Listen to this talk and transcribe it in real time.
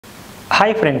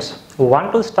Hi friends,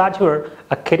 want to start your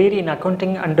career in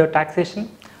accounting under taxation?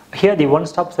 Here the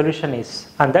one-stop solution is,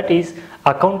 and that is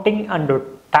accounting under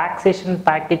taxation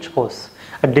package course.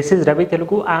 This is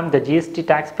Ravitelugu. I am the GST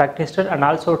tax practitioner and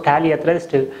also Tally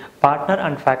authorized partner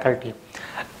and faculty.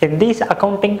 In this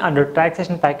accounting under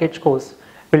taxation package course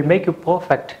will make you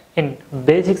perfect in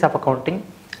basics of accounting,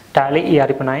 Tally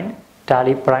ERP9,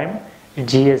 Tally Prime,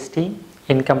 GST,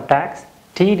 income tax,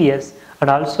 TDS, and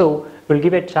also will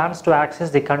give a chance to access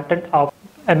the content of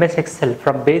MS Excel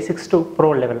from basics to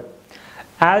pro level.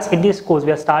 As in this course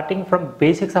we are starting from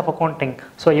basics of accounting,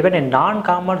 so even a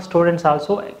non-commerce students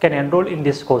also can enroll in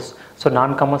this course. So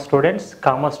non-commerce students,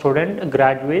 commerce student,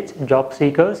 graduates, job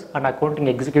seekers and accounting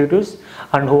executives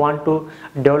and who want to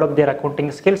develop their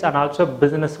accounting skills, and also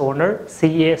business owner,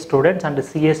 CA students and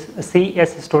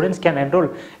CS students can enroll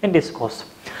in this course.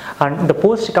 And the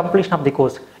post completion of the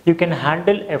course you can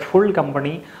handle a full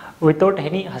company without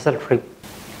any hassle free.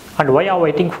 And why are you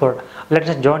waiting for? Let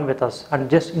us join with us and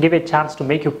just give a chance to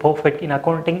make you perfect in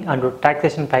accounting and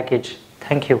taxation package.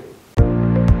 Thank you.